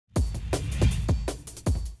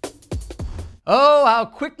Oh, how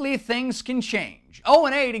quickly things can change.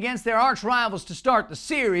 0-8 against their arch rivals to start the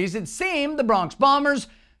series. It seemed the Bronx Bombers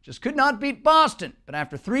just could not beat Boston. But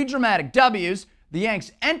after 3 dramatic W's, the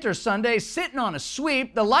Yanks enter Sunday sitting on a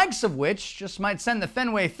sweep, the likes of which just might send the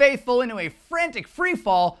Fenway faithful into a frantic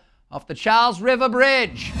freefall off the Charles River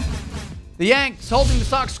Bridge. The Yanks holding the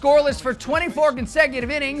Sox scoreless for 24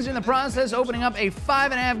 consecutive innings, in the process opening up a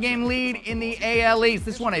 5.5-game lead in the AL East.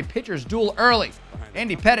 This one a pitcher's duel early.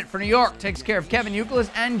 Andy Pettitte for New York takes care of Kevin Youkilis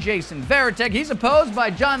and Jason Varitek. He's opposed by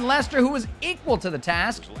Jon Lester, who was equal to the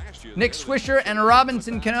task. Nick Swisher and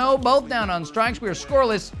Robinson Cano both down on strikes. We are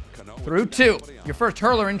scoreless through 2. Your first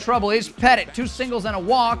hurler in trouble is Pettitte. 2 singles and a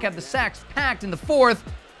walk have the sacks packed in the 4th,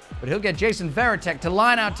 but he'll get Jason Varitek to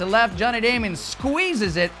line out to left. Johnny Damon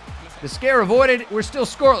squeezes it. The scare avoided. We're still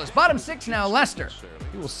scoreless. Bottom 6 now, Lester.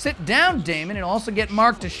 He will sit down Damon and also get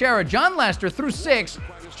Mark Teixeira. Jon Lester through 6.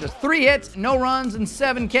 Just 3 hits, no runs, and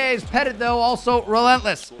 7 Ks. Pettitte, though, also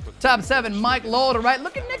relentless. Top 7, Mike Lowell to right.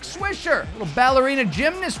 Look at Nick Swisher. Little ballerina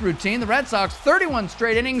gymnast routine. The Red Sox, 31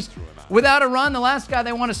 straight innings without a run. The last guy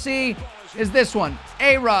they want to see is this one.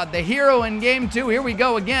 A-Rod, the hero in Game 2. Here we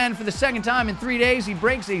go again. For the second time in 3 days, he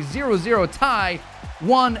breaks a 0-0 tie.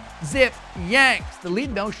 1-zip Yanks. The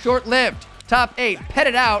lead, though, short-lived. Top 8,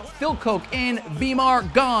 Pettitte out. Phil Koch in.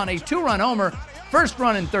 Vimar gone. A 2-run homer. First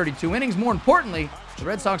run in 32 innings. More importantly, the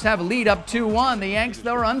Red Sox have a lead up 2-1. The Yanks,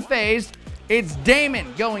 though, are unfazed. It's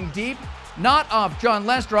Damon going deep. Not off Jon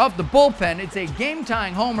Lester, off the bullpen. It's a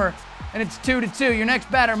game-tying homer, and it's 2-2. Your next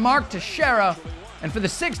batter, Mark Teixeira. And for the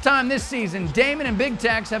 6th time this season, Damon and Big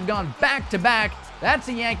Tex have gone back-to-back. That's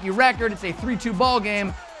a Yankee record. It's a 3-2 ball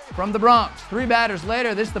game from the Bronx. 3 batters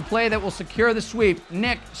later, this is the play that will secure the sweep.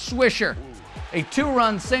 Nick Swisher. A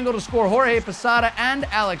 2-run single to score Jorge Posada and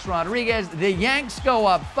Alex Rodriguez. The Yanks go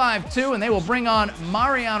up 5-2, and they will bring on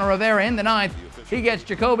Mariano Rivera in the 9th. He gets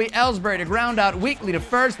Jacoby Ellsbury to ground out weakly to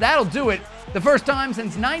first. That'll do it. The first time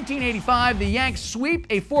since 1985, the Yanks sweep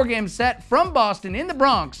a 4-game set from Boston in the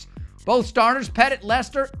Bronx. Both starters, Pettitte,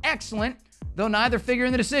 Lester, excellent, though neither figure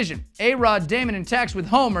in the decision. A-Rod, Damon, and Tex with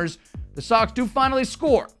homers. The Sox do finally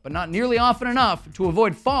score, but not nearly often enough to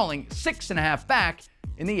avoid falling 6.5 back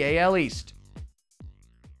in the AL East.